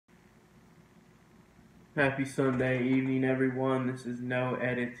Happy Sunday evening, everyone. This is No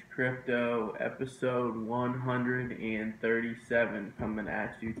Edits Crypto, episode 137, coming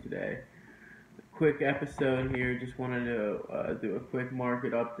at you today. Quick episode here. Just wanted to do a quick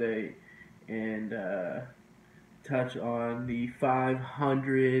market update and touch on the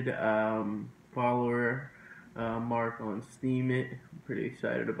 500 follower mark on Steemit. I'm pretty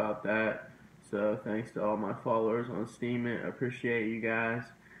excited about that. So thanks to all my followers on Steemit. I appreciate you guys.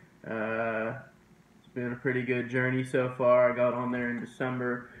 It's been a pretty good journey so far. I got on there in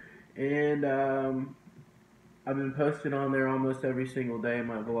December, and I've been posting on there almost every single day in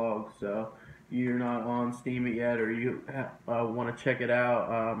my vlog. So you're not on Steemit yet, or you want to check it out,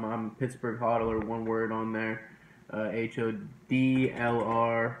 I'm Pittsburgh HODLr, one word on there,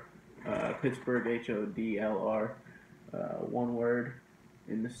 HODLr, Pittsburgh HODLR, one word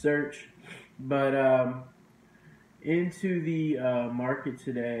in the search. But into the market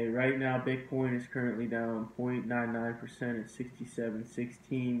today. Right now, Bitcoin is currently down 0.99% at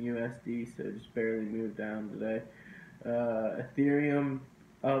 67.16 USD, so just barely moved down today. Ethereum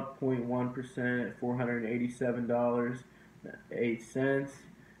up 0.1% at $487.08.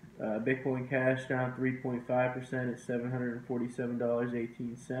 Bitcoin Cash down 3.5% at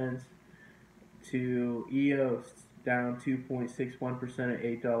 $747.18. To EOS down 2.61% at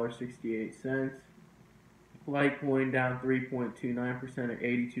 $8.68. Litecoin down 3.29% at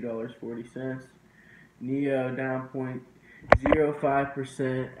 $82.40. Neo down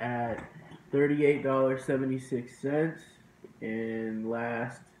 0.05% at $38.76. And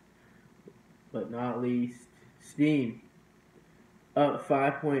last but not least, Steem up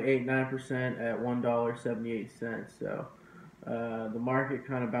 5.89% at $1.78. So the market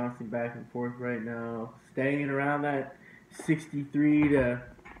kind of bouncing back and forth right now, staying around that 63 to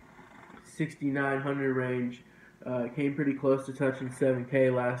 6,900 range. Came pretty close to touching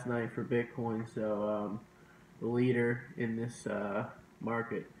 7K last night for Bitcoin. So the leader in this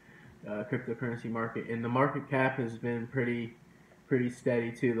market, cryptocurrency market, and the market cap has been pretty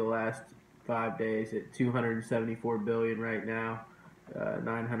steady too the last 5 days at 274 billion right now,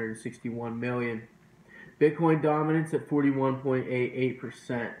 961 million. Bitcoin dominance at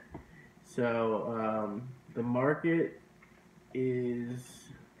 41.88%. So the market is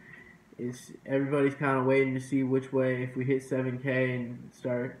everybody's kind of waiting to see which way, if we hit 7K and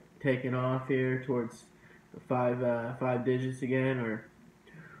start taking off here towards the five digits again, or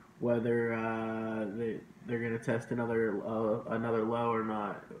whether they're going to test another low or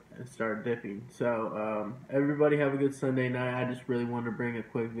not and start dipping. So everybody have a good Sunday night. I just really wanted to bring a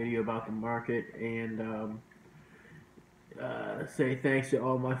quick video about the market and say thanks to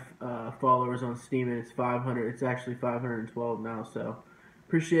all my followers on Steemit. It's 500. It's actually 512 now. So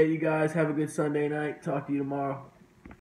appreciate you guys. Have a good Sunday night. Talk to you tomorrow.